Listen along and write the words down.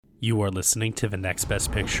You are listening to the Next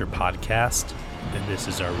Best Picture podcast, and this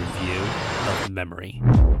is our review of Memory.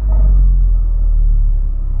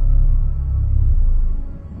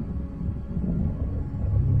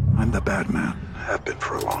 I'm the bad man. Have been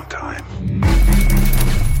for a long time.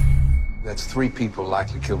 That's 3 people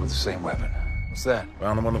likely killed with the same weapon. What's that?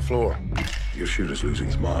 Found him on the floor. Your shooter's losing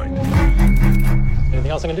his mind.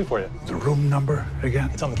 Anything else I can do for you? The room number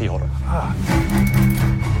again? It's on the key holder.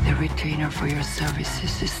 The retainer for your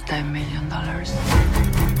services is $10 million.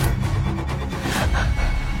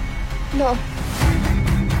 No.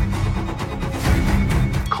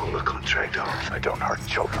 Call the contract off. I don't hurt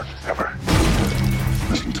children, ever.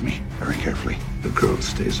 Listen to me very carefully. The girl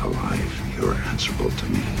stays alive. You're answerable to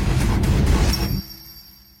me.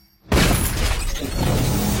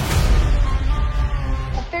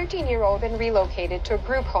 A 13-year-old been relocated to a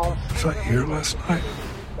group home. Was I here last night?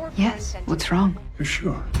 Yes, what's wrong? You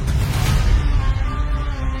sure?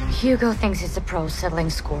 Hugo thinks he's a pro settling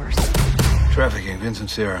scores. Trafficking, Vincent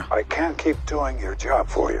Sierra. I can't keep doing your job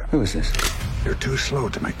for you. Who is this? You're too slow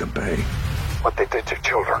to make them pay. What they did to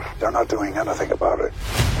children, they're not doing anything about it.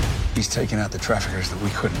 He's taking out the traffickers that we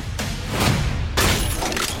couldn't.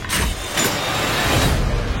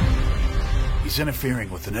 He's interfering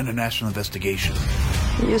with an international investigation.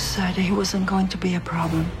 You said he wasn't going to be a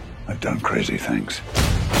problem. I've done crazy things.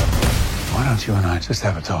 Why don't you and I just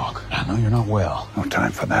have a talk? I know you're not well. No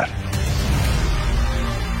time for that.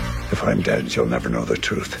 If I'm dead, you'll never know the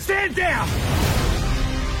truth. Stand down!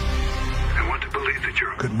 I want to believe that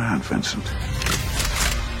you're a good man, Vincent.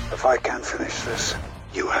 If I can't finish this,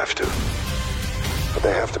 you have to. But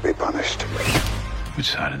they have to be punished.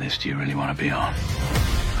 Which side of this do you really want to be on?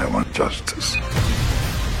 I want justice.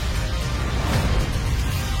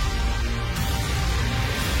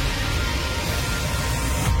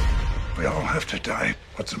 We all have to die.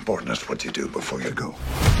 What's important is what you do before you go.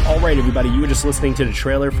 All right, everybody, you were just listening to the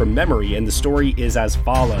trailer for Memory, and the story is as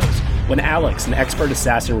follows. When Alex, an expert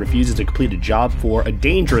assassin, refuses to complete a job for a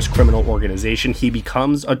dangerous criminal organization, he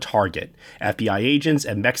becomes a target. FBI agents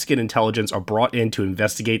and Mexican intelligence are brought in to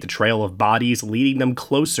investigate the trail of bodies, leading them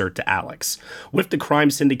closer to Alex. With the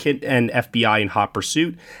crime syndicate and FBI in hot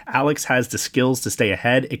pursuit, Alex has the skills to stay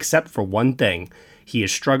ahead, except for one thing. He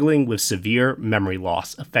is struggling with severe memory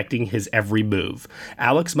loss, affecting his every move.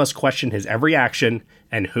 Alex must question his every action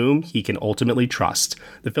and whom he can ultimately trust.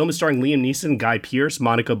 The film is starring Liam Neeson, Guy Pearce,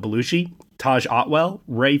 Monica Bellucci, Taj Otwell,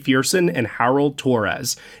 Ray Fierson, and Harold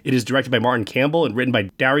Torres. It is directed by Martin Campbell and written by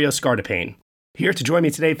Dario Scardapane. Here to join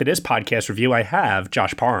me today for this podcast review, I have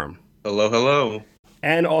Josh Parham. Hello, hello.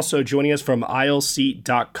 And also joining us from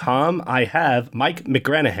aisleseat.com, I have Mike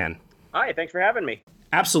McGranahan. Hi, thanks for having me.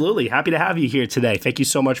 Absolutely. Happy to have you here today. Thank you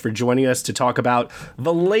so much for joining us to talk about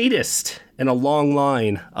the latest in a long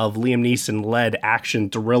line of Liam Neeson-led action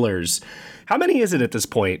thrillers. How many is it at this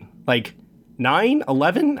point? Like 9,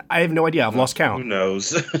 11? I have no idea. I've lost count. Who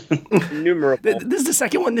knows? Numerable. This is the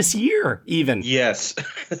second one this year, even. Yes.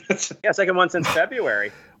 Yeah, second one since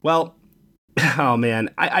February. Well, oh man,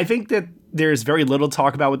 I think that there's very little to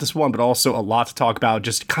talk about with this one, but also a lot to talk about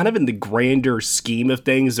just kind of in the grander scheme of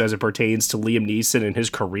things as it pertains to Liam Neeson and his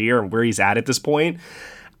career and where he's at this point.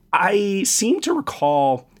 I seem to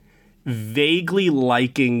recall vaguely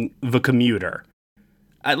liking The Commuter.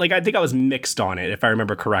 I think I was mixed on it, if I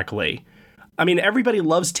remember correctly. I mean, everybody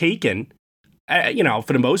loves Taken,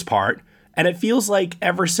 for the most part, and it feels like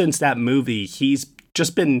ever since that movie, he's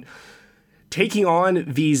just been taking on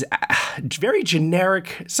these very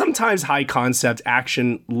generic, sometimes high-concept,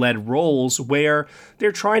 action-led roles where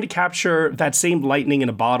they're trying to capture that same lightning in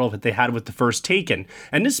a bottle that they had with the first Taken.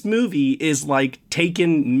 And this movie is like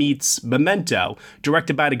Taken meets Memento,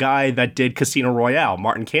 directed by the guy that did Casino Royale,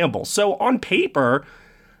 Martin Campbell. So on paper,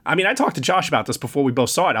 I mean, I talked to Josh about this before we both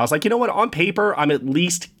saw it. I was like, you know what? On paper, I'm at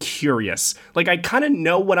least curious. Like, I kind of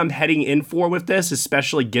know what I'm heading in for with this,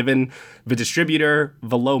 especially given the distributor,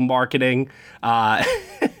 the low marketing. I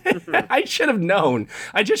should have known.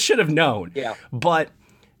 I just should have known. Yeah. But,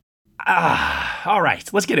 all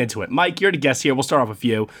right, let's get into it. Mike, you're the guest here. We'll start off with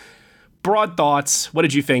you. Broad thoughts. What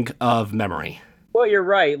did you think of Memory? Well, you're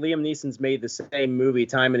right. Liam Neeson's made the same movie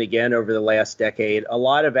time and again over the last decade. A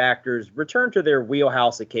lot of actors return to their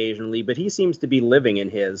wheelhouse occasionally, but he seems to be living in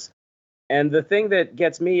his. And the thing that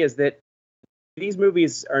gets me is that these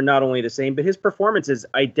movies are not only the same, but his performance is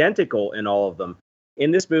identical in all of them.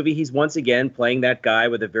 In this movie, he's once again playing that guy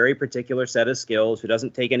with a very particular set of skills who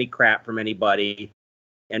doesn't take any crap from anybody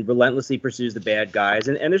and relentlessly pursues the bad guys.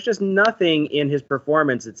 And there's just nothing in his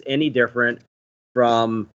performance that's any different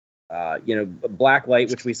from Blacklight,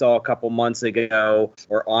 which we saw a couple months ago,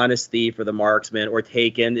 or Honest Thief, or The Marksman, or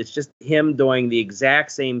Taken. It's just him doing the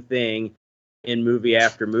exact same thing in movie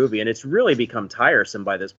after movie, and it's really become tiresome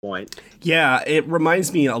by this point. Yeah, it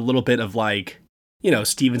reminds me a little bit of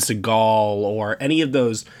Steven Seagal or any of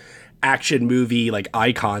those action movie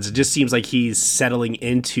icons. It just seems like he's settling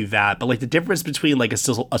into that. But the difference between a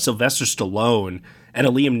Sylvester Stallone and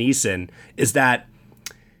a Liam Neeson is that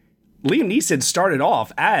Liam Neeson started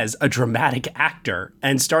off as a dramatic actor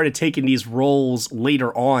and started taking these roles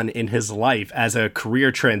later on in his life as a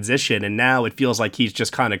career transition. And now it feels like he's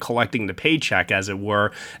just kind of collecting the paycheck, as it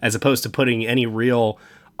were, as opposed to putting any real,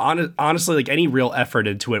 honestly, any real effort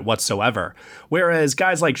into it whatsoever. Whereas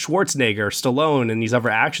guys like Schwarzenegger, Stallone, and these other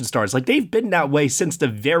action stars, they've been that way since the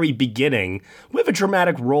very beginning, with a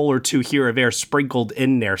dramatic role or two here or there sprinkled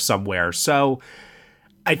in there somewhere. So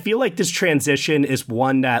I feel like this transition is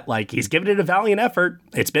one that, he's given it a valiant effort.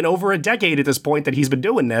 It's been over a decade at this point that he's been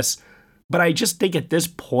doing this. But I just think at this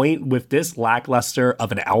point, with this lackluster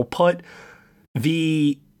of an output,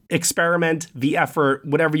 the experiment, the effort,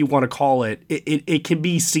 whatever you want to call it, it can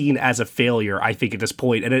be seen as a failure, I think, at this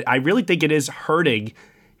point. And I really think it is hurting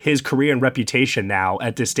his career and reputation now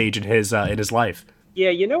at this stage in his life.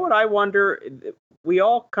 Yeah, you know what I wonder? We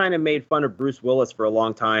all kind of made fun of Bruce Willis for a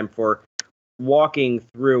long time for walking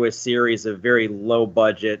through a series of very low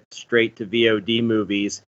budget, straight to VOD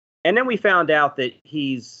movies. And then we found out that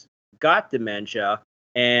he's got dementia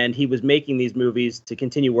and he was making these movies to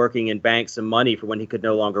continue working and bank some money for when he could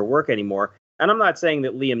no longer work anymore. And I'm not saying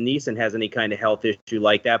that Liam Neeson has any kind of health issue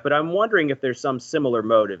like that, but I'm wondering if there's some similar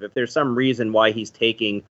motive, if there's some reason why he's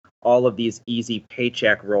taking all of these easy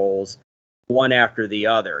paycheck roles one after the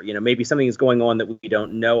other. Maybe something is going on that we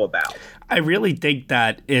don't know about. I really think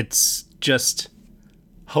that it's just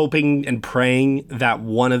hoping and praying that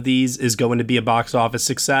one of these is going to be a box office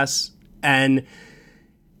success. And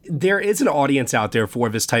there is an audience out there for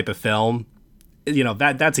this type of film.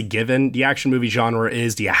 That's a given. The action movie genre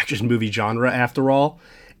is the action movie genre after all.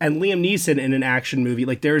 And Liam Neeson in an action movie,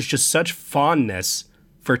 there's just such fondness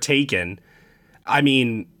for Taken. I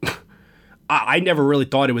mean, I never really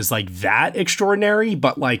thought it was that extraordinary,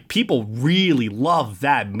 but people really love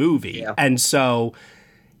that movie. Yeah. And so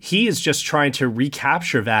he is just trying to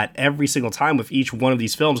recapture that every single time with each one of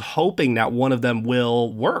these films, hoping that one of them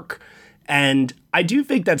will work. And I do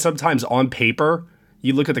think that sometimes on paper,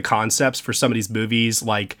 you look at the concepts for some of these movies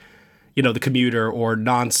The Commuter or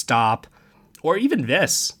Nonstop or even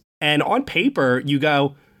this, and on paper you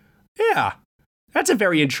go, yeah, that's a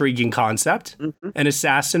very intriguing concept. Mm-hmm. An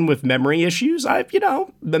assassin with memory issues.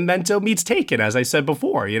 Memento meets Taken, as I said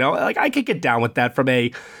before. I could get down with that from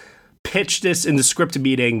a pitch this in the script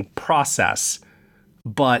meeting process,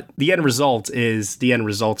 but the end result is the end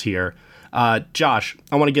result here. Josh,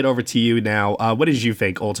 I want to get over to you now. What did you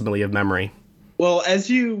think ultimately of Memory? Well, as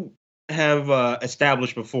you have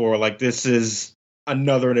established before, this is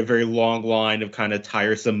another in a very long line of kind of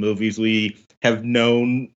tiresome movies we have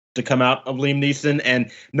known to come out of Liam Neeson,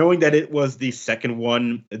 and knowing that it was the second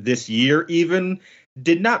one this year even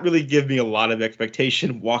did not really give me a lot of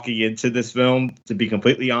expectation walking into this film, to be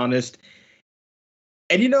completely honest.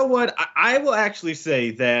 And you know what? I will actually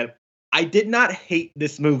say that I did not hate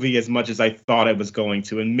this movie as much as I thought I was going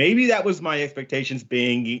to. And maybe that was my expectations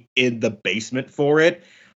being in the basement for it.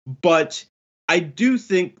 But I do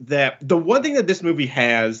think that the one thing that this movie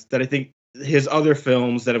has that I think his other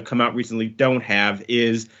films that have come out recently don't have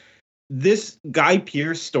is this Guy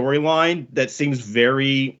Pearce storyline that seems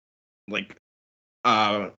very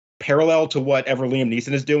parallel to whatever Liam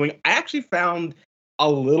Neeson is doing. I actually found a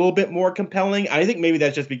little bit more compelling. I think maybe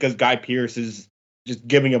that's just because Guy Pearce is just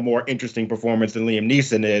giving a more interesting performance than Liam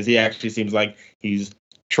Neeson is. He actually seems like he's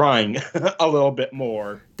trying a little bit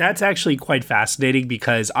more. That's actually quite fascinating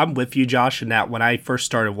because I'm with you, Josh, in that when I first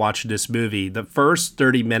started watching this movie, the first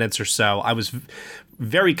 30 minutes or so, I was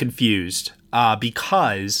very confused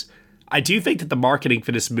because I do think that the marketing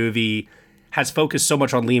for this movie has focused so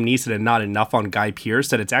much on Liam Neeson and not enough on Guy Pearce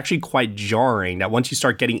that it's actually quite jarring that once you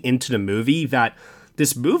start getting into the movie, that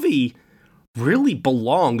this movie really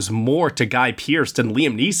belongs more to Guy Pearce than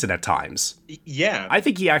Liam Neeson at times. Yeah. I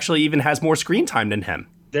think he actually even has more screen time than him.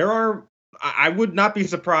 I would not be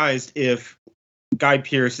surprised if Guy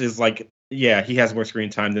Pearce is he has more screen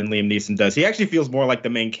time than Liam Neeson does. He actually feels more like the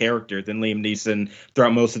main character than Liam Neeson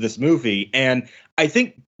throughout most of this movie. And I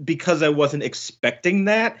think because I wasn't expecting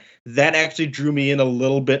that actually drew me in a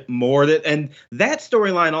little bit more. And that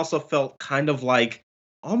storyline also felt kind of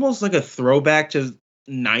almost like a throwback to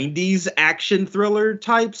 90s action thriller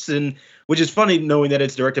types, and which is funny knowing that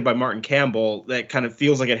it's directed by Martin Campbell. That kind of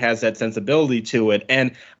feels like it has that sensibility to it.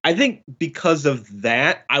 And I think because of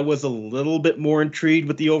that, I was a little bit more intrigued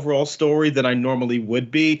with the overall story than I normally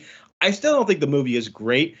would be. I still don't think the movie is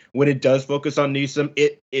great. When it does focus on Neeson,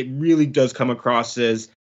 it really does come across as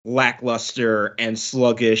lackluster and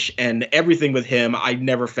sluggish, and everything with him I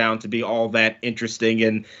never found to be all that interesting,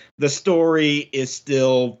 and the story is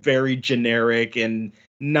still very generic and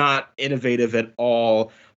not innovative at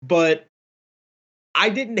all. But I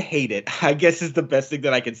didn't hate it, I guess, is the best thing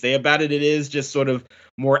that I can say about it. It is just sort of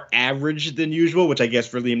more average than usual, which I guess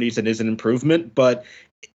for Liam Neeson is an improvement, but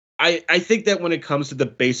I think that when it comes to the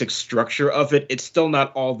basic structure of it, it's still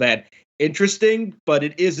not all that interesting, but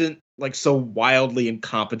it isn't like so wildly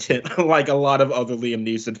incompetent like a lot of other Liam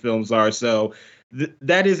Neeson films are. So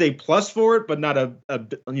that is a plus for it, but not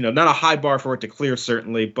not a high bar for it to clear,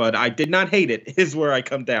 certainly. But I did not hate it, is where I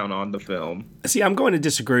come down on the film. See, I'm going to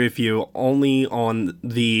disagree with you only on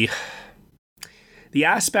the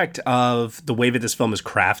aspect of the way that this film is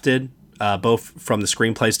crafted, both from the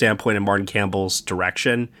screenplay standpoint and Martin Campbell's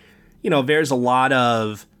direction. There's a lot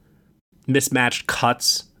of mismatched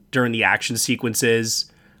cuts during the action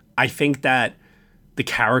sequences. I think that the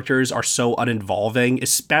characters are so uninvolving,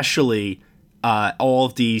 especially all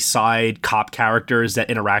of the side cop characters that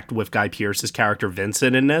interact with Guy Pearce's character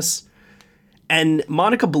Vincent in this. And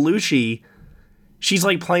Monica Bellucci, she's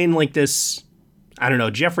like playing like this, I don't know,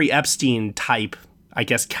 Jeffrey Epstein type, I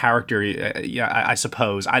guess, character. I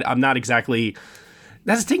suppose. I'm not exactly...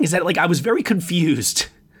 That's the thing, is that like I was very confused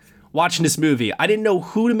watching this movie. I didn't know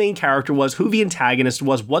who the main character was, who the antagonist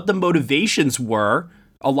was, what the motivations were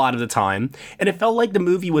a lot of the time. And it felt like the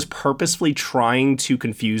movie was purposefully trying to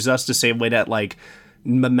confuse us the same way that like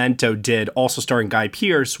Memento did, also starring Guy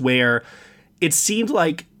Pearce, where it seemed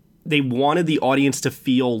like they wanted the audience to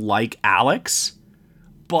feel like Alex,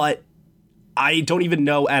 but I don't even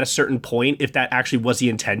know at a certain point if that actually was the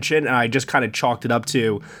intention, and I just kind of chalked it up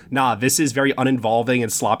to, this is very uninvolving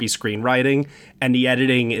and sloppy screenwriting, and the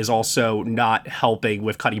editing is also not helping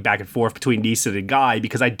with cutting back and forth between Neeson and Guy,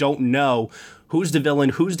 because I don't know who's the villain,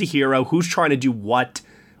 who's the hero, who's trying to do what,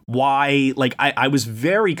 why. Like, I was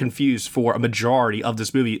very confused for a majority of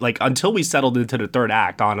this movie, like, until we settled into the third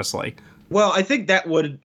act, honestly. Well, I think that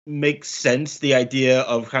would make sense, the idea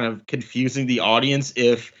of kind of confusing the audience,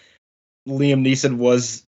 if Liam Neeson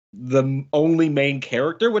was the only main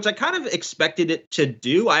character, which I kind of expected it to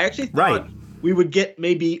do. I actually thought we would get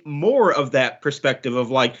maybe more of that perspective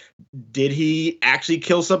of like, did he actually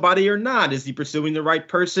kill somebody or not? Is he pursuing the right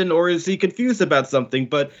person, or is he confused about something?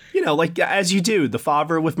 But like as you do, the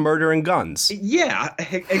father with murder and guns. Yeah,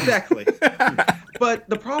 exactly. But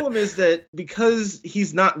the problem is that because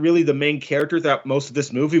he's not really the main character throughout most of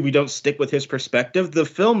this movie, we don't stick with his perspective. The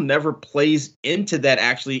film never plays into that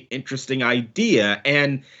actually interesting idea.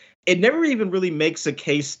 And it never even really makes a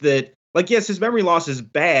case that, like, yes, his memory loss is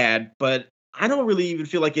bad, but I don't really even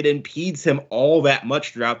feel like it impedes him all that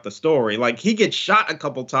much throughout the story. Like, he gets shot a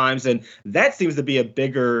couple times, and that seems to be a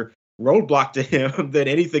bigger roadblock to him than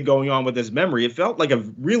anything going on with his memory. It felt like a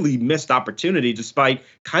really missed opportunity, despite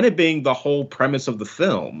kind of being the whole premise of the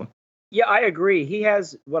film. Yeah, I agree. He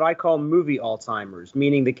has what I call movie Alzheimer's,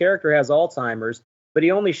 meaning the character has Alzheimer's, but he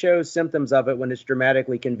only shows symptoms of it when it's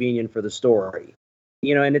dramatically convenient for the story.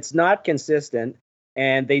 And it's not consistent,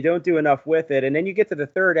 and they don't do enough with it. And then you get to the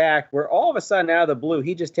third act where all of a sudden, out of the blue,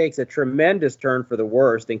 he just takes a tremendous turn for the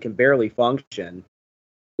worst and can barely function.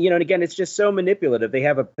 And again, it's just so manipulative. They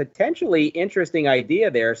have a potentially interesting idea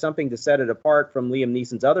there, something to set it apart from Liam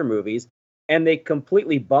Neeson's other movies, and they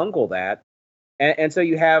completely bungle that. And so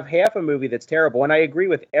you have half a movie that's terrible. And I agree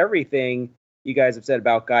with everything you guys have said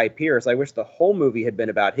about Guy Pearce. I wish the whole movie had been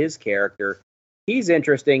about his character. He's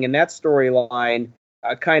interesting, and that storyline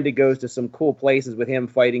kind of goes to some cool places with him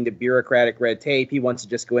fighting the bureaucratic red tape. He wants to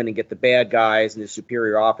just go in and get the bad guys, and his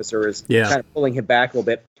superior officer is kind of pulling him back a little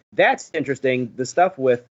bit. That's interesting. The stuff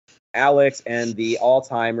with Alex and the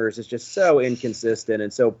Alzheimer's is just so inconsistent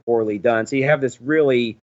and so poorly done. So you have this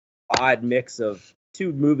really odd mix of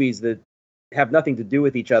two movies that have nothing to do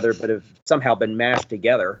with each other, but have somehow been mashed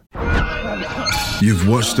together. You've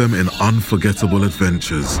watched them in unforgettable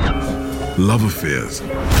adventures, love affairs,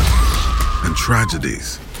 and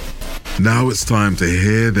tragedies. Now it's time to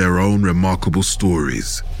hear their own remarkable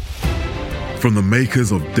stories. From the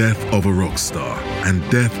makers of Death of a Rock Star and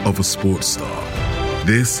Death of a Sports Star,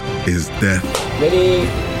 this is Death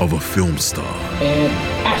of a Film Star. And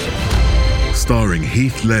action. Starring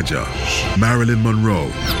Heath Ledger, Marilyn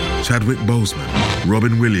Monroe, Chadwick Boseman,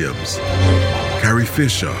 Robin Williams, Carrie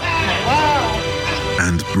Fisher,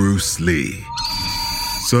 and Bruce Lee.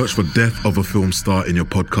 Search for Death of a Film Star in your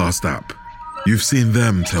podcast app. You've seen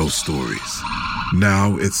them tell stories.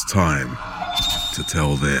 Now it's time to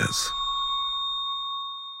tell theirs.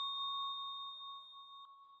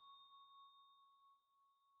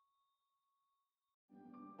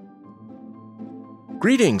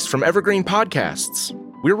 Greetings from Evergreen Podcasts.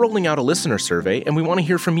 We're rolling out a listener survey, and we want to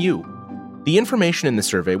hear from you. The information in the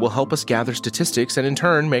survey will help us gather statistics and in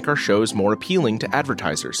turn make our shows more appealing to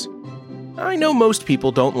advertisers. I know most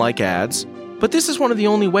people don't like ads, but this is one of the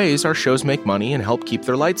only ways our shows make money and help keep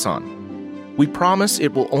their lights on. We promise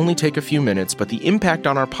it will only take a few minutes, but the impact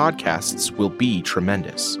on our podcasts will be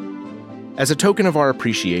tremendous. As a token of our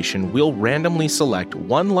appreciation, we'll randomly select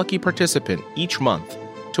one lucky participant each month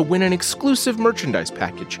to win an exclusive merchandise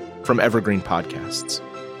package from Evergreen Podcasts.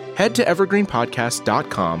 Head to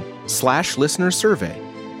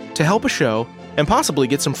evergreenpodcast.com/listenersurvey to help a show and possibly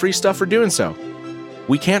get some free stuff for doing so.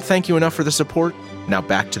 We can't thank you enough for the support. Now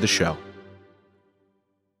back to the show.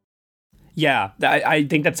 Yeah, I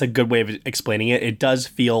think that's a good way of explaining it. It does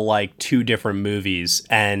feel like two different movies,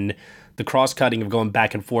 and the cross-cutting of going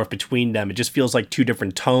back and forth between them, it just feels like two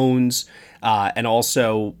different tones, and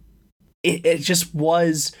also it just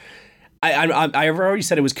was... I've already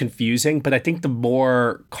said it was confusing, but I think the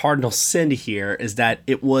more cardinal sin here is that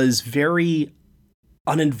it was very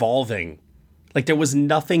uninvolving. Like, there was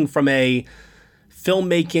nothing from a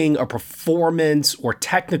filmmaking or performance or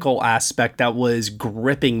technical aspect that was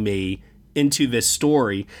gripping me into this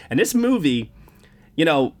story. And this movie,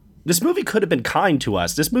 this movie could have been kind to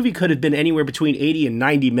us. This movie could have been anywhere between 80 and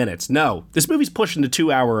 90 minutes. No, this movie's pushing the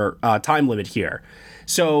 2-hour time limit here.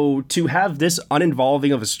 So to have this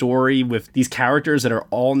uninvolving of a story with these characters that are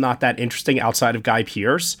all not that interesting outside of Guy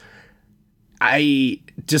Pearce, I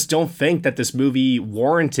just don't think that this movie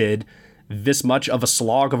warranted this much of a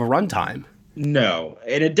slog of a runtime. No,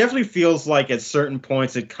 and it definitely feels like at certain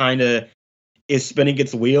points it kind of is spinning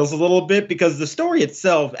its wheels a little bit, because the story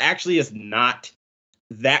itself actually is not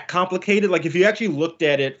that complicated. Like, if you actually looked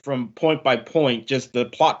at it from point by point, just the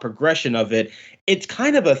plot progression of it, it's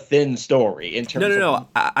kind of a thin story in terms of... No.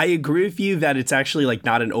 I agree with you that it's actually like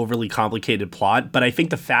not an overly complicated plot, but I think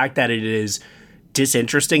the fact that it is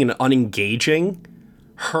disinteresting and unengaging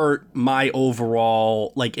hurt my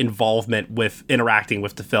overall like involvement with interacting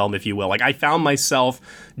with the film, if you will. Like, I found myself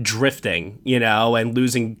drifting, and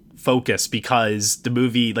losing focus because the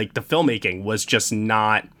movie, like the filmmaking was just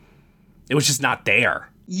not... It was just not there.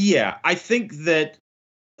 Yeah, I think that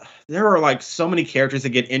there are like so many characters that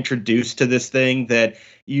get introduced to this thing that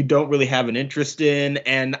you don't really have an interest in.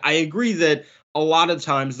 And I agree that a lot of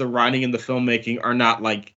times the writing and the filmmaking are not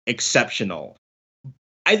like exceptional.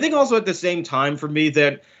 I think also at the same time for me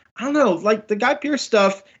that, I don't know, like the Guy Pearce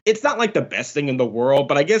stuff, it's not like the best thing in the world,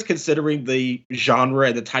 but I guess considering the genre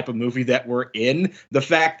and the type of movie that we're in, the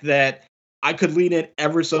fact that I could lean in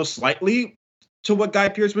ever so slightly to what Guy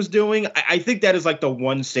Pearce was doing, I think that is like the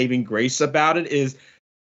one saving grace about it is,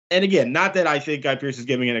 and again, not that I think Guy Pearce is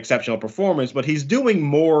giving an exceptional performance, but he's doing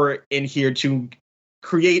more in here to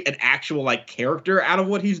create an actual like character out of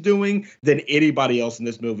what he's doing than anybody else in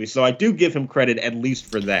this movie. So I do give him credit at least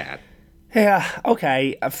for that. Yeah,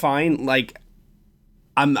 okay, fine. Like,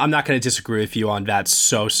 I'm not going to disagree with you on that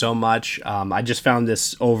so much. I just found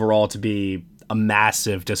this overall to be a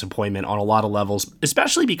massive disappointment on a lot of levels,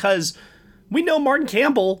 especially because we know Martin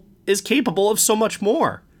Campbell is capable of so much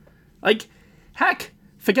more. Like, heck,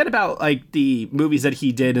 forget about like the movies that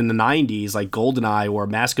he did in the 90s, like GoldenEye or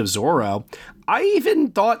Mask of Zorro. I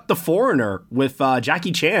even thought The Foreigner with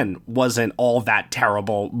Jackie Chan wasn't all that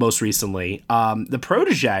terrible most recently. The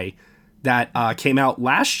Protégé that came out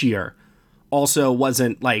last year also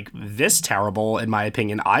wasn't like this terrible, in my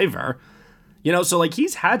opinion, either. So like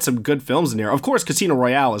he's had some good films in there. Of course, Casino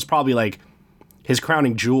Royale is probably like his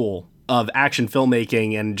crowning jewel of action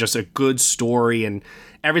filmmaking and just a good story and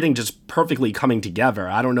everything just perfectly coming together.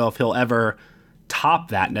 I don't know if he'll ever top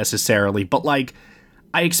that necessarily, but like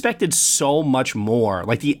I expected so much more.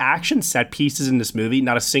 Like the action set pieces in this movie,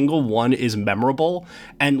 not a single one is memorable.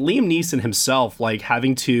 And Liam Neeson himself, like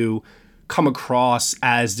having to come across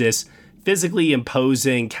as this physically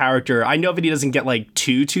imposing character. I know that he doesn't get like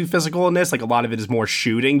too physical in this. Like a lot of it is more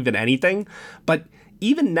shooting than anything. But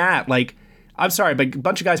even that, like, I'm sorry, but a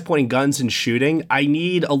bunch of guys pointing guns and shooting, I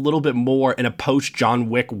need a little bit more in a post-John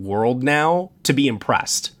Wick world now to be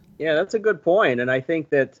impressed. Yeah, that's a good point. And I think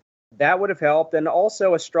that would have helped. And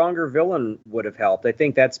also a stronger villain would have helped. I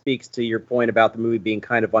think that speaks to your point about the movie being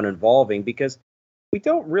kind of uninvolving, because we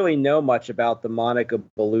don't really know much about the Monica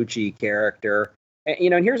Bellucci character.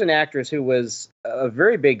 And, and here's an actress who was a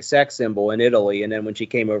very big sex symbol in Italy. And then when she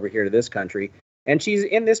came over here to this country, And she's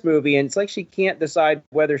in this movie, and it's like she can't decide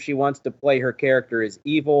whether she wants to play her character as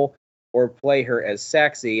evil or play her as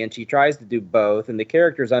sexy, and she tries to do both, and the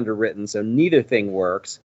character's underwritten, so neither thing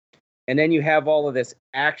works. And then you have all of this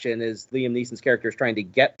action as Liam Neeson's character is trying to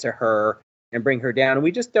get to her and bring her down, and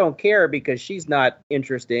we just don't care because she's not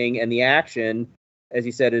interesting, and the action, as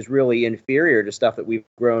you said, is really inferior to stuff that we've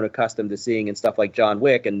grown accustomed to seeing in stuff like John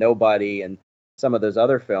Wick and Nobody and some of those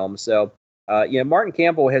other films. So, Martin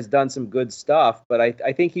Campbell has done some good stuff, but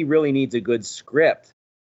I think he really needs a good script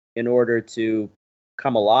in order to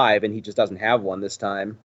come alive, and he just doesn't have one this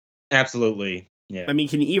time. Absolutely. Yeah. I mean,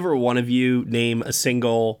 can either one of you name a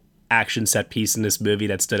single action set piece in this movie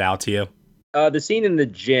that stood out to you? The scene in the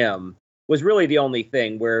gym was really the only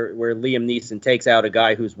thing where Liam Neeson takes out a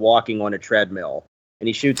guy who's walking on a treadmill, and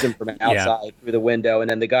he shoots him from outside through the window, and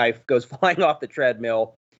then the guy goes flying off the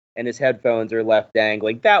treadmill, and his headphones are left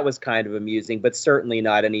dangling. That was kind of amusing, but certainly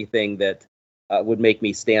not anything that would make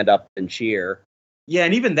me stand up and cheer. Yeah,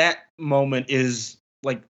 and even that moment is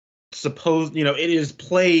like supposed, it is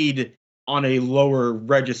played on a lower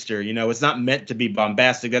register. It's not meant to be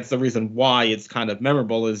bombastic. That's the reason why it's kind of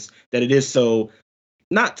memorable, is that it is so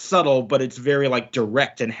not subtle, but it's very like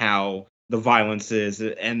direct in how the violence is.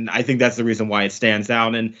 And I think that's the reason why it stands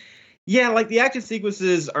out. And yeah, like the action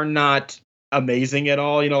sequences are not amazing at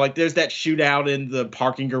all. Like there's that shootout in the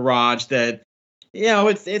parking garage that,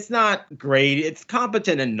 it's not great. It's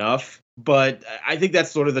competent enough, but I think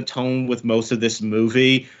that's sort of the tone with most of this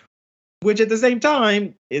movie, which at the same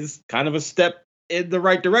time is kind of a step in the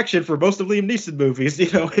right direction for most of Liam Neeson movies.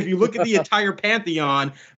 If you look at the entire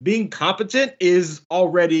pantheon, being competent is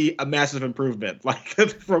already a massive improvement, like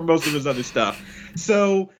from most of his other stuff.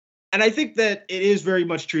 So, and I think that it is very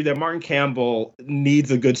much true that Martin Campbell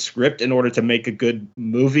needs a good script in order to make a good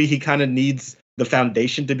movie. He kind of needs the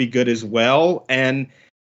foundation to be good as well.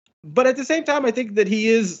 But at the same time, I think that he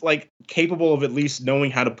is like capable of at least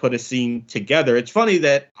knowing how to put a scene together. It's funny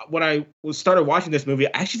that when I started watching this movie,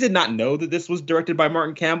 I actually did not know that this was directed by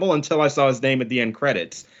Martin Campbell until I saw his name at the end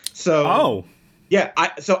credits. So, yeah,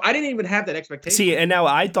 I didn't even have that expectation. See, and now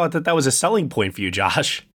I thought that was a selling point for you,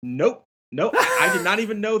 Josh. Nope. I did not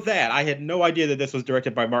even know that. I had no idea that this was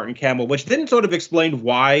directed by Martin Campbell, which didn't sort of explain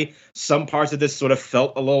why some parts of this sort of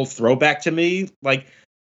felt a little throwback to me. Like,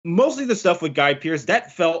 mostly the stuff with Guy Pearce,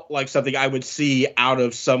 that felt like something I would see out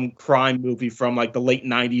of some crime movie from like the late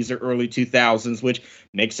 90s or early 2000s, which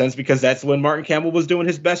makes sense because that's when Martin Campbell was doing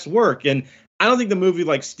his best work. And I don't think the movie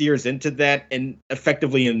like steers into that and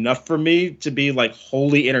effectively enough for me to be like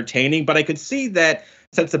wholly entertaining, but I could see that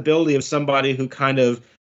sensibility of somebody who kind of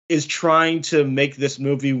is trying to make this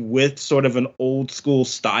movie with sort of an old school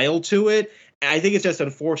style to it. And I think it's just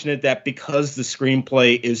unfortunate that because the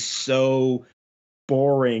screenplay is so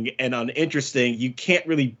boring and uninteresting, you can't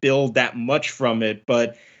really build that much from it.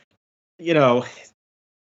 But,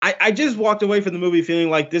 I just walked away from the movie feeling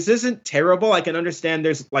like this isn't terrible. I can understand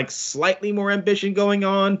there's like slightly more ambition going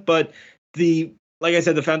on, but like I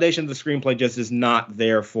said, the foundation of the screenplay just is not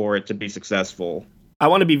there for it to be successful. I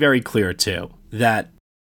want to be very clear, too, that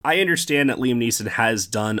I understand that Liam Neeson has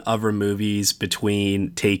done other movies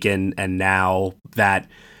between Taken and now that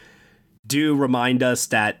do remind us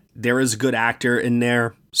that there is a good actor in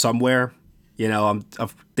there somewhere. I'm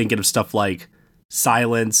thinking of stuff like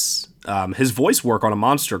Silence. His voice work on A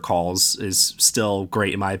Monster Calls is still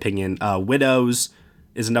great, in my opinion. Widows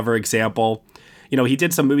is another example. He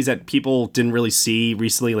did some movies that people didn't really see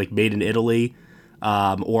recently, like Made in Italy,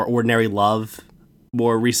 or Ordinary Love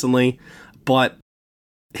more recently. But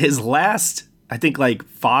his last, I think, like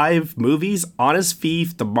 5 movies, Honest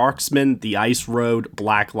Thief, The Marksman, The Ice Road,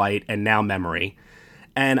 Blacklight, and now Memory.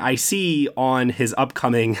 And I see on his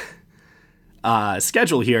upcoming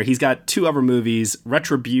schedule here, he's got 2 other movies,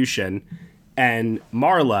 Retribution and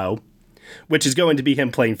Marlowe, which is going to be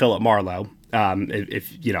him playing Philip Marlowe.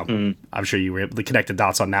 If I'm sure you were able to connect the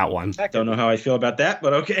dots on that one. I don't know how I feel about that,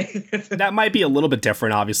 but okay. That might be a little bit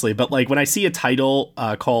different, obviously. But like when I see a title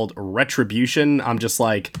called Retribution, I'm just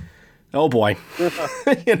like, oh boy,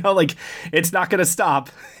 like it's not going to stop.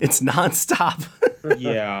 It's nonstop.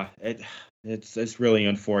 Yeah, it's really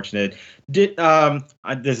unfortunate. This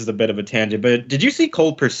is a bit of a tangent, but did you see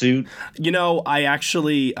Cold Pursuit? I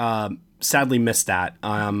actually sadly missed that.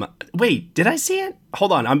 Wait, did I see it?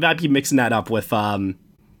 Hold on, I might be mixing that up with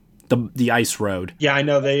the Ice Road. Yeah, I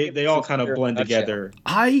know they all kind of blend together.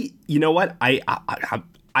 You know what?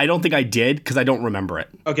 I don't think I did because I don't remember it.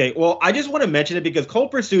 Okay, well, I just want to mention it because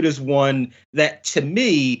Cold Pursuit is one that to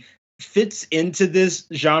me fits into this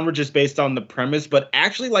genre just based on the premise, but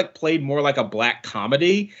actually like played more like a black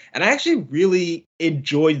comedy. And I actually really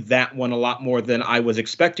enjoyed that one a lot more than I was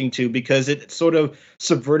expecting to, because it sort of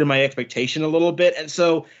subverted my expectation a little bit.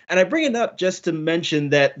 And I bring it up just to mention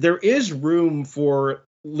that there is room for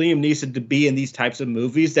Liam Neeson to be in these types of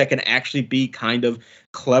movies that can actually be kind of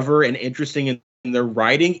clever and interesting in their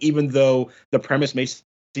writing, even though the premise may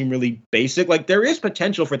seem really basic. Like, there is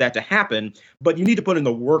potential for that to happen, but you need to put in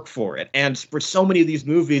the work for it. And for so many of these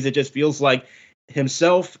movies, it just feels like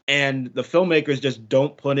himself and the filmmakers just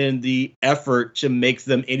don't put in the effort to make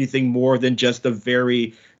them anything more than just the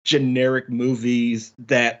very generic movies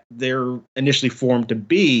that they're initially formed to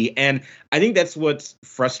be. And I think that's what's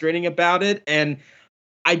frustrating about it. And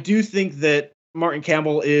I do think that Martin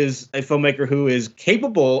Campbell is a filmmaker who is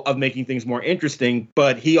capable of making things more interesting,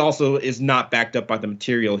 but he also is not backed up by the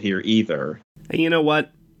material here either. And you know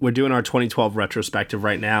what? We're doing our 2012 retrospective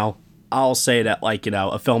right now. I'll say that, like, you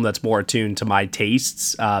know, a film that's more attuned to my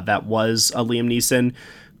tastes, that was a Liam Neeson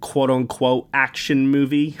quote-unquote action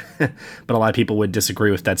movie, but a lot of people would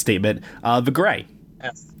disagree with that statement. The Grey.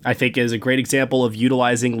 Yes. I think is a great example of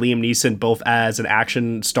utilizing Liam Neeson both as an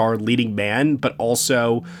action star leading man, but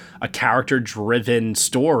also a character-driven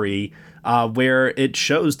story where it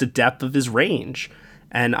shows the depth of his range.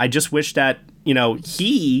 And I just wish that, you know,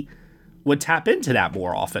 he would tap into that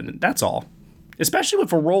more often. That's all. Especially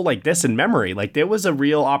with a role like this in Memory. Like, there was a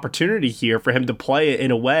real opportunity here for him to play it in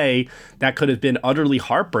a way that could have been utterly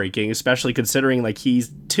heartbreaking, especially considering, like, he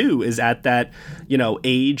too is at that, you know,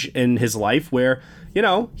 age in his life where, you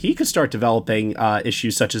know, he could start developing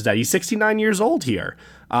issues such as that. He's 69 years old here.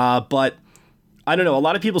 But I don't know. A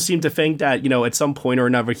lot of people seem to think that, you know, at some point or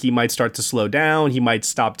another, he might start to slow down. He might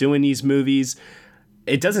stop doing these movies.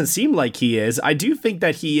 It doesn't seem like he is. I do think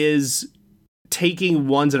that he is taking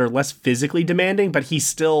ones that are less physically demanding, but he's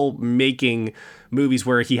still making movies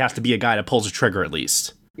where he has to be a guy that pulls a trigger at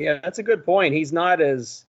least. Yeah, that's a good point. He's not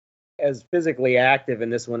as physically active in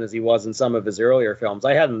this one as he was in some of his earlier films.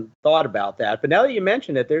 I hadn't thought about that, but now that you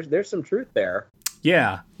mention it, there's some truth there.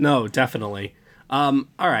 Yeah, no, definitely. All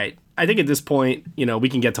right. I think at this point, you know, we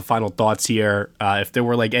can get to final thoughts here. If there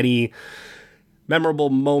were like any memorable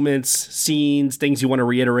moments, scenes, things you want to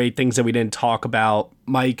reiterate, things that we didn't talk about.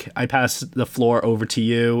 Mike, I pass the floor over to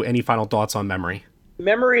you. Any final thoughts on Memory?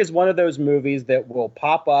 Memory is one of those movies that will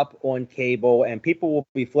pop up on cable and people will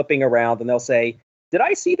be flipping around and they'll say, did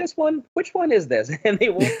I see this one? Which one is this? And they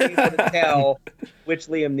won't be able to tell which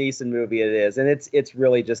Liam Neeson movie it is. And it's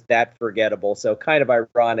really just that forgettable. So kind of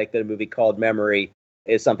ironic that a movie called Memory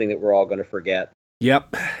is something that we're all going to forget.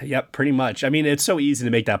 Yep, pretty much. I mean, it's so easy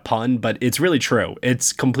to make that pun, but it's really true.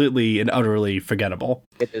 It's completely and utterly forgettable.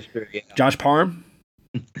 It is true, yeah. Josh Parham?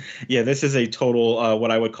 Yeah, this is a total,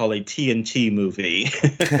 what I would call a TNT movie.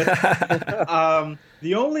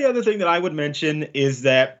 The only other thing that I would mention is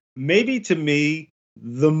that maybe to me,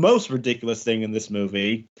 the most ridiculous thing in this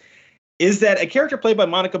movie is that a character played by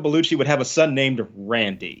Monica Bellucci would have a son named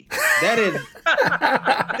Randy. That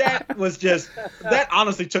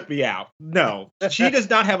honestly took me out. No, she does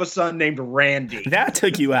not have a son named Randy. That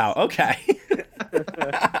took you out. Okay.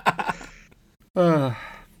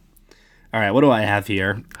 All right, what do I have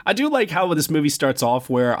here? I do like how this movie starts off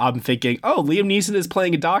where I'm thinking, oh, Liam Neeson is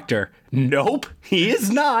playing a doctor. Nope, he is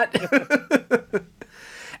not.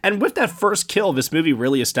 And with that first kill, this movie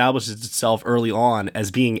really establishes itself early on as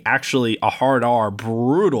being actually a hard R,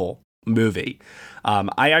 brutal movie.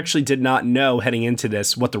 I actually did not know heading into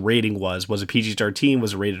this what the rating was. Was it PG-13?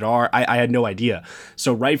 Was it rated R? I had no idea.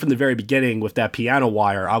 So right from the very beginning with that piano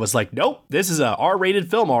wire, I was like, nope, this is a R-rated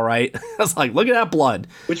film, all right. I was like, look at that blood.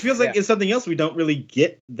 Which feels like it's something else we don't really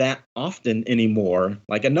get that often anymore.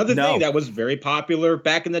 Like another thing that was very popular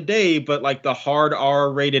back in the day, but like the hard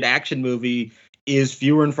R-rated action movie is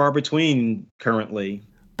fewer and far between currently.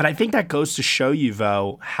 But I think that goes to show you,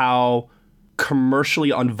 though, how commercially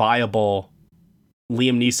unviable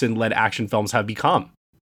Liam Neeson-led action films have become,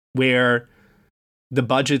 where the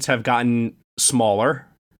budgets have gotten smaller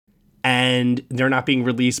and they're not being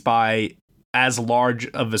released by as large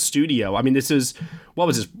of a studio. I mean, this is, what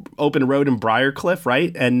was this, Open Road and Briarcliff,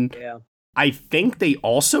 right? And yeah. I think they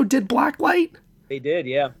also did Blacklight. They did,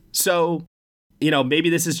 yeah. So, you know, maybe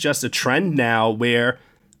this is just a trend now where,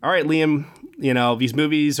 all right, Liam, you know, these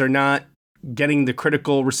movies are not getting the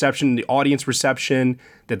critical reception, the audience reception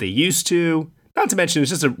that they used to. Not to mention, it's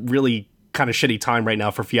just a really kind of shitty time right now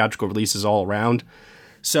for theatrical releases all around.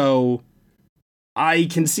 So I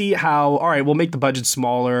can see how, all right, we'll make the budget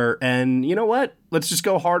smaller and you know what? Let's just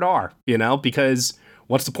go hard R, you know, because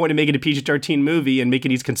what's the point of making a PG-13 movie and making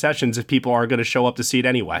these concessions if people are going to show up to see it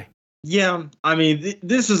anyway? Yeah, I mean,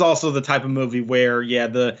 this is also the type of movie where, yeah,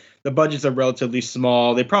 the budgets are relatively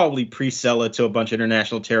small. They probably pre-sell it to a bunch of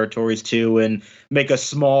international territories too, and make a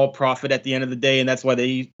small profit at the end of the day. And that's why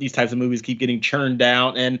these types of movies keep getting churned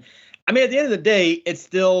out. And I mean, at the end of the day, it's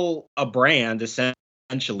still a brand,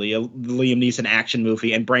 essentially, a Liam Neeson action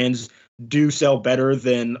movie, and brands do sell better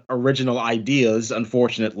than original ideas,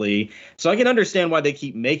 unfortunately. So I can understand why they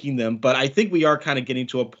keep making them, but I think we are kind of getting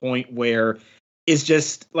to a point where it's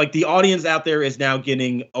just like the audience out there is now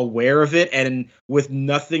getting aware of it, and with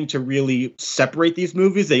nothing to really separate these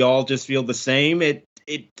movies, they all just feel the same. It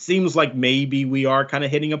seems like maybe we are kind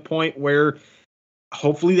of hitting a point where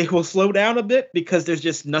hopefully they will slow down a bit, because there's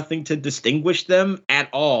just nothing to distinguish them at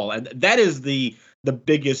all. And that is the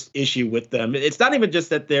biggest issue with them. It's not even just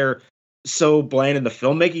that they're so bland in the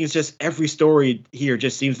filmmaking, it's just every story here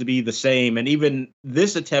just seems to be the same. And even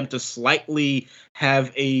this attempt to slightly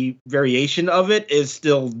have a variation of it is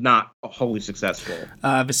still not wholly successful.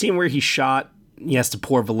 The scene where he has to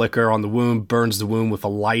pour the liquor on the wound, burns the wound with a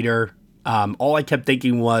lighter. All I kept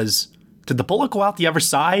thinking was, did the bullet go out the other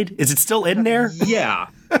side? Is it still in there? Yeah.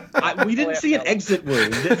 We didn't see an exit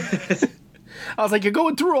wound. I was like, you're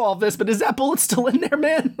going through all this, but is that bullet still in there,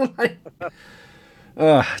 man?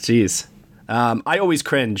 Oh, jeez. I always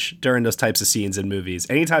cringe during those types of scenes in movies.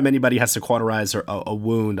 Anytime anybody has to cauterize a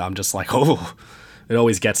wound, I'm just like, oh, it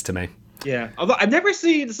always gets to me. Yeah. Although I've never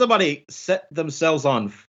seen somebody set themselves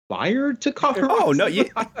on fire to cauterize. Oh, no. Yeah,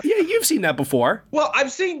 you've seen that before. Well,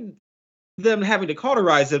 I've seen them having to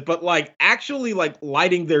cauterize it, but like actually like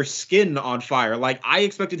lighting their skin on fire. Like I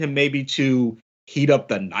expected him maybe to heat up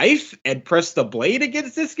the knife and press the blade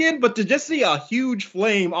against his skin, but to just see a huge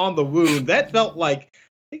flame on the wound, that felt like,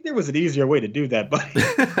 I think there was an easier way to do that,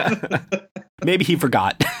 buddy. Maybe he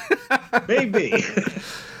forgot. Maybe.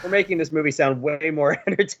 We're making this movie sound way more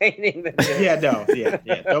entertaining than this. Yeah,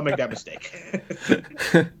 don't make that mistake.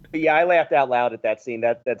 But yeah, I laughed out loud at that scene.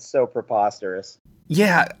 That's so preposterous.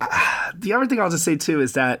 Yeah, the other thing I'll just say too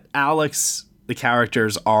is that Alex, the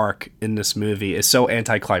character's arc in this movie, is so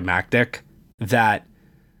anticlimactic that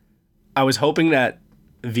I was hoping that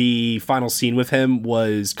the final scene with him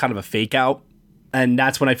was kind of a fake out. And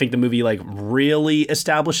that's when I think the movie like really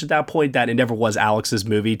established at that point that it never was Alex's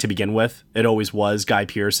movie to begin with. It always was Guy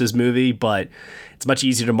Pearce's movie, but it's much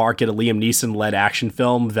easier to market a Liam Neeson-led action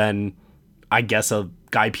film than, I guess, a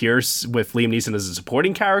Guy Pearce with Liam Neeson as a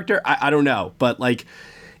supporting character. I don't know. But like,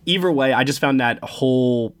 either way, I just found that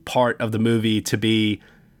whole part of the movie to be...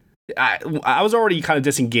 I was already kind of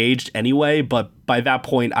disengaged anyway, but by that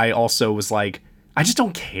point, I also was like, I just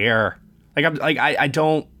don't care.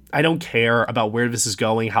 I don't care about where this is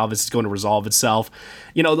going, how this is going to resolve itself.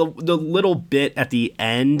 You know, the little bit at the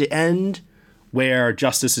end where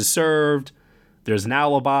justice is served, there's an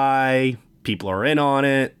alibi, people are in on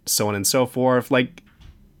it, so on and so forth. Like,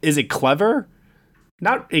 is it clever?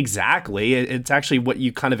 Not exactly. It's actually what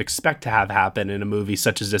you kind of expect to have happen in a movie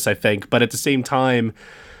such as this, I think. But at the same time,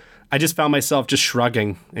 I just found myself just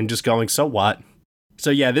shrugging and just going, so what? So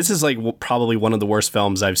yeah, this is like probably one of the worst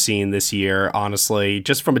films I've seen this year, honestly.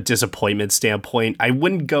 Just from a disappointment standpoint, I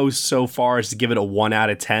wouldn't go so far as to give it a 1 out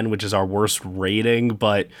of 10, which is our worst rating,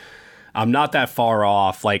 but I'm not that far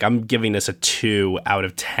off. Like, I'm giving this a 2 out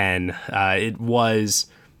of 10. It was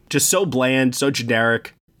just so bland, so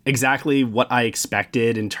generic, exactly what I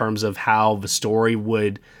expected in terms of how the story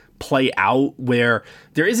would play out, where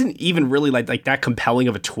there isn't even really like that compelling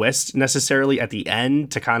of a twist necessarily at the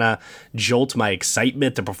end to kind of jolt my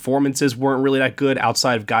excitement. The performances weren't really that good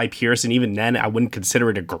outside of Guy Pearce, and even then I wouldn't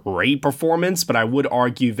consider it a great performance, but I would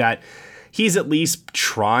argue that he's at least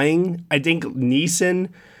trying. I think Neeson,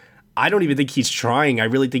 I don't even think he's trying. I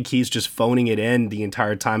really think he's just phoning it in the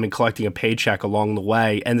entire time and collecting a paycheck along the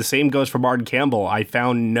way. And the same goes for Martin Campbell. I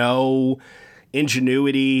found no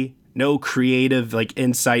ingenuity, no creative like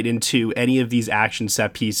insight into any of these action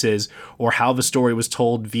set pieces or how the story was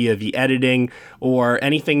told via the editing or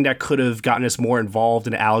anything that could have gotten us more involved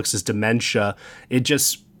in Alex's dementia. It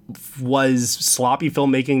just was sloppy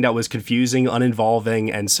filmmaking that was confusing, uninvolving,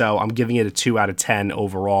 and so I'm giving it a 2 out of 10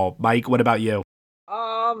 overall. Mike, what about you?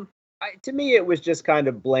 To me, it was just kind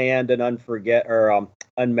of bland and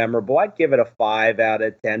unmemorable. I'd give it a 5 out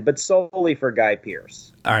of 10, but solely for Guy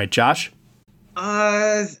Pearce. All right, Josh?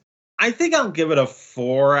 I think I'll give it a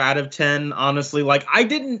 4 out of 10, honestly. Like, I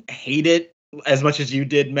didn't hate it as much as you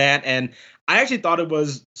did, Matt, and I actually thought it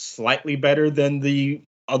was slightly better than the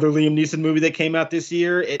other Liam Neeson movie that came out this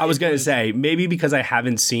year. I was going to say, maybe because I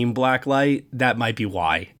haven't seen Blacklight, that might be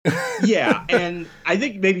why. Yeah, and I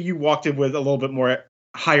think maybe you walked in with a little bit more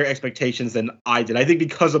higher expectations than I did. I think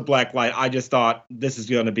because of Blacklight, I just thought this is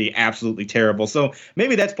going to be absolutely terrible. So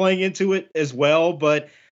maybe that's playing into it as well, but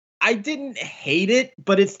I didn't hate it,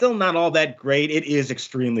 but it's still not all that great. It is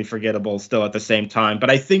extremely forgettable still at the same time.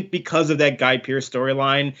 But I think because of that Guy Pearce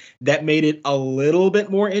storyline, that made it a little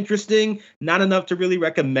bit more interesting. Not enough to really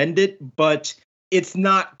recommend it, but it's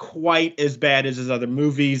not quite as bad as his other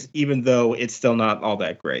movies, even though it's still not all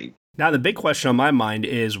that great. Now, the big question on my mind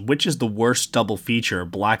is, which is the worst double feature,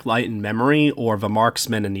 Blacklight and Memory or The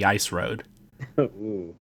Marksman and The Ice Road?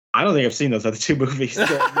 Ooh. I don't think I've seen those other two movies.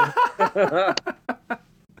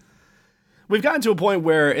 We've gotten to a point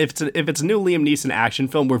where if it's a new Liam Neeson action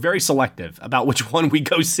film, we're very selective about which one we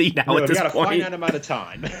go see now at this point. We got a finite amount of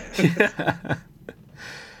time.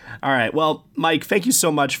 All right. Well, Mike, thank you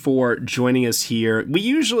so much for joining us here. We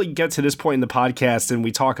usually get to this point in the podcast and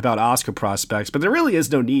we talk about Oscar prospects, but there really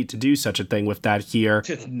is no need to do such a thing with that here.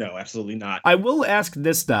 No, absolutely not. I will ask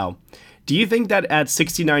this, though. Do you think that at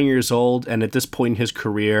 69 years old and at this point in his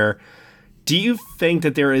career, do you think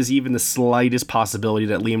that there is even the slightest possibility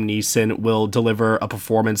that Liam Neeson will deliver a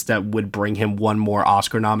performance that would bring him one more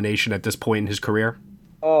Oscar nomination at this point in his career?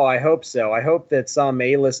 Oh, I hope so. I hope that some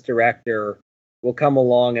A-list director will come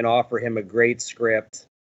along and offer him a great script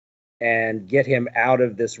and get him out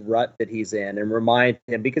of this rut that he's in and remind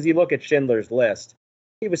him, because you look at Schindler's List,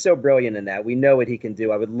 he was so brilliant in that. We know what he can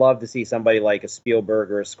do. I would love to see somebody like a Spielberg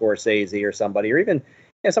or a Scorsese or somebody, or even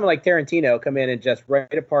someone like Tarantino come in and just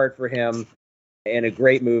write a part for him in a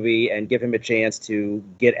great movie and give him a chance to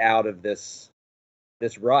get out of this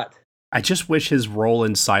rut. I just wish his role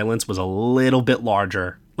in Silence was a little bit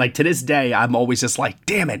larger. Like, to this day, I'm always just like,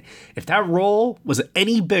 damn it, if that role was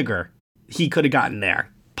any bigger, he could have gotten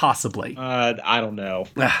there. Possibly. I don't know.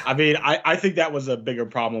 I mean, I think that was a bigger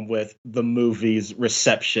problem with the movie's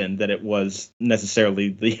reception than it was necessarily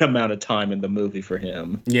the amount of time in the movie for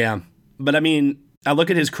him. Yeah. But I mean, I look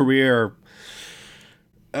at his career.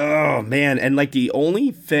 Oh, man. And like the only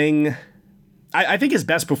thing, I think his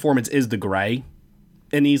best performance is The Grey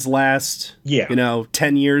in these last,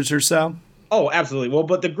 10 years or so. Oh, absolutely. Well,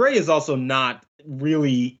 but The Grey is also not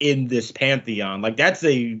really in this pantheon. Like, that's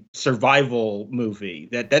a survival movie.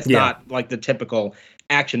 That's not like the typical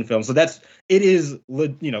action film. So it is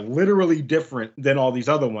literally different than all these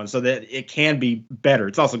other ones, so that it can be better.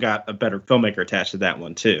 It's also got a better filmmaker attached to that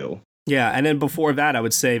one too. Yeah, and then before that, I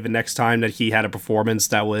would say the next time that he had a performance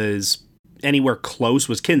that was anywhere close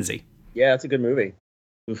was Kinsey. Yeah, it's a good movie.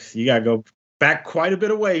 Oof, you gotta go back quite a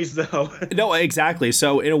bit of ways, though. No, exactly.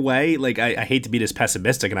 So in a way, like, I hate to be this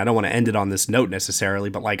pessimistic, and I don't want to end it on this note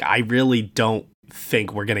necessarily, but like, I really don't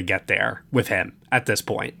think we're going to get there with him at this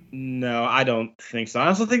point. No, I don't think so. I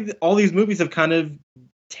also think that all these movies have kind of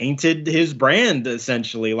tainted his brand,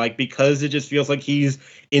 essentially, like, because it just feels like he's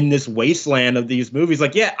in this wasteland of these movies.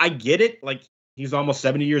 Like, yeah, I get it. Like, he's almost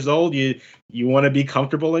 70 years old. You want to be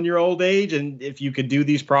comfortable in your old age, and if you could do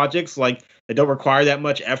these projects like that don't require that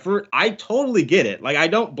much effort, I totally get it. Like, I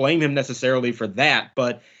don't blame him necessarily for that,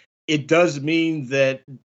 but it does mean that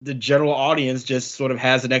the general audience just sort of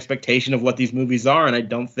has an expectation of what these movies are, and I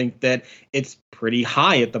don't think that it's pretty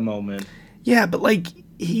high at the moment. Yeah, but like,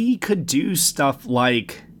 he could do stuff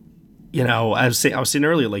like, I was saying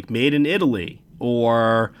earlier, like Made in Italy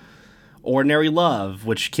or Ordinary Love,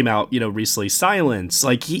 which came out, recently, Silence.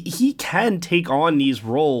 Like, he can take on these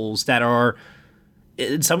roles that are,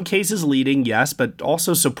 in some cases, leading, yes, but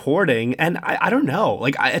also supporting. And I don't know.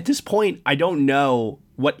 Like, at this point, I don't know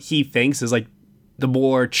what he thinks is, like, the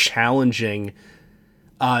more challenging,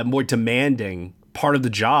 more demanding part of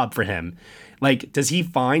the job for him. Like, does he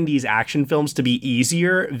find these action films to be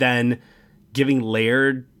easier than giving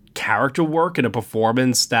layered character work in a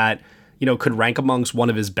performance that, could rank amongst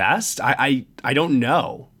one of his best? I don't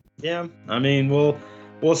know. Yeah, I mean,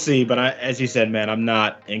 we'll see. But as you said, man, I'm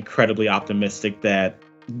not incredibly optimistic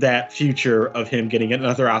that future of him getting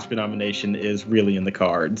another Oscar nomination is really in the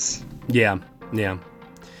cards. Yeah.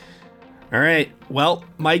 All right. Well,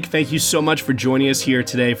 Mike, thank you so much for joining us here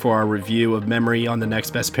today for our review of Memory on the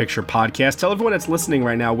Next Best Picture podcast. Tell everyone that's listening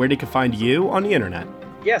right now where they can find you on the internet.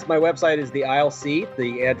 Yes, my website is the Aisle Seat.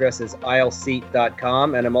 The address is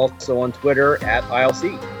aisleseat.com, and I'm also on Twitter at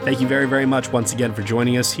aisleseat. Thank you very, very much once again for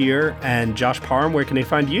joining us here. And Josh Parham, where can they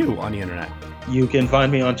find you on the internet? You can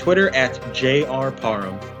find me on Twitter at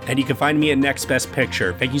JRParham. And you can find me at Next Best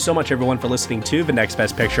Picture. Thank you so much, everyone, for listening to the Next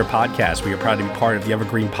Best Picture podcast. We are proud to be part of the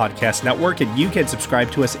Evergreen Podcast Network, and you can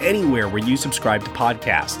subscribe to us anywhere where you subscribe to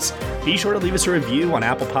podcasts. Be sure to leave us a review on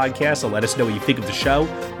Apple Podcasts and let us know what you think of the show.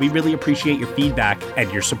 We really appreciate your feedback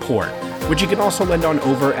and your support, which you can also lend on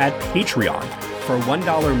over at Patreon. For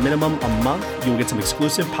 $1 minimum a month, you'll get some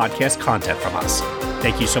exclusive podcast content from us.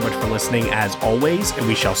 Thank you so much for listening as always, and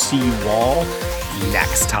we shall see you all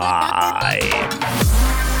next time.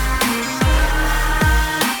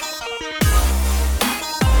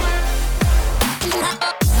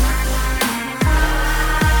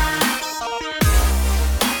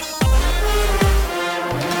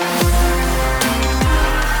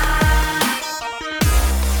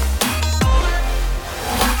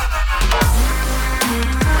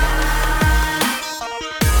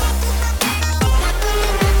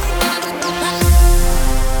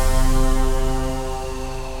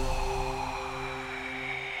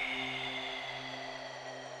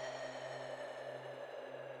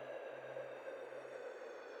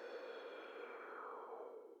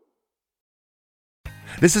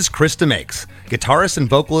 This is Krista Makes, guitarist and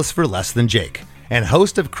vocalist for Less Than Jake, and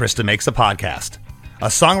host of Krista Makes a Podcast, a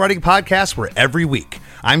songwriting podcast where every week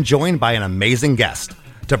I'm joined by an amazing guest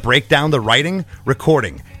to break down the writing,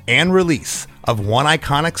 recording, and release of one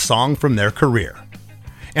iconic song from their career.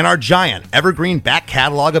 In our giant evergreen back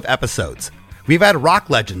catalog of episodes, we've had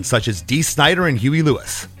rock legends such as Dee Snider and Huey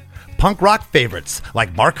Lewis, punk rock favorites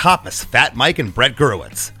like Mark Hoppus, Fat Mike, and Brett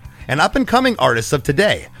Gurewitz, and up-and-coming artists of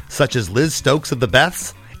today such as Liz Stokes of the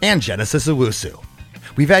Beths and Genesis Owusu.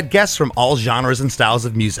 We've had guests from all genres and styles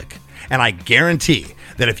of music, and I guarantee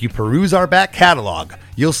that if you peruse our back catalog,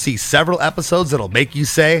 you'll see several episodes that'll make you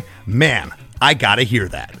say, man, I gotta hear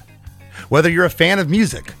that. Whether you're a fan of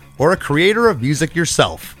music or a creator of music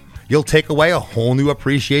yourself, you'll take away a whole new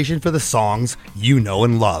appreciation for the songs you know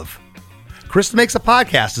and love. Krista Makes a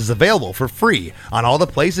Podcast is available for free on all the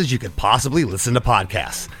places you could possibly listen to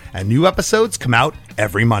podcasts, and new episodes come out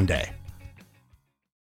every Monday.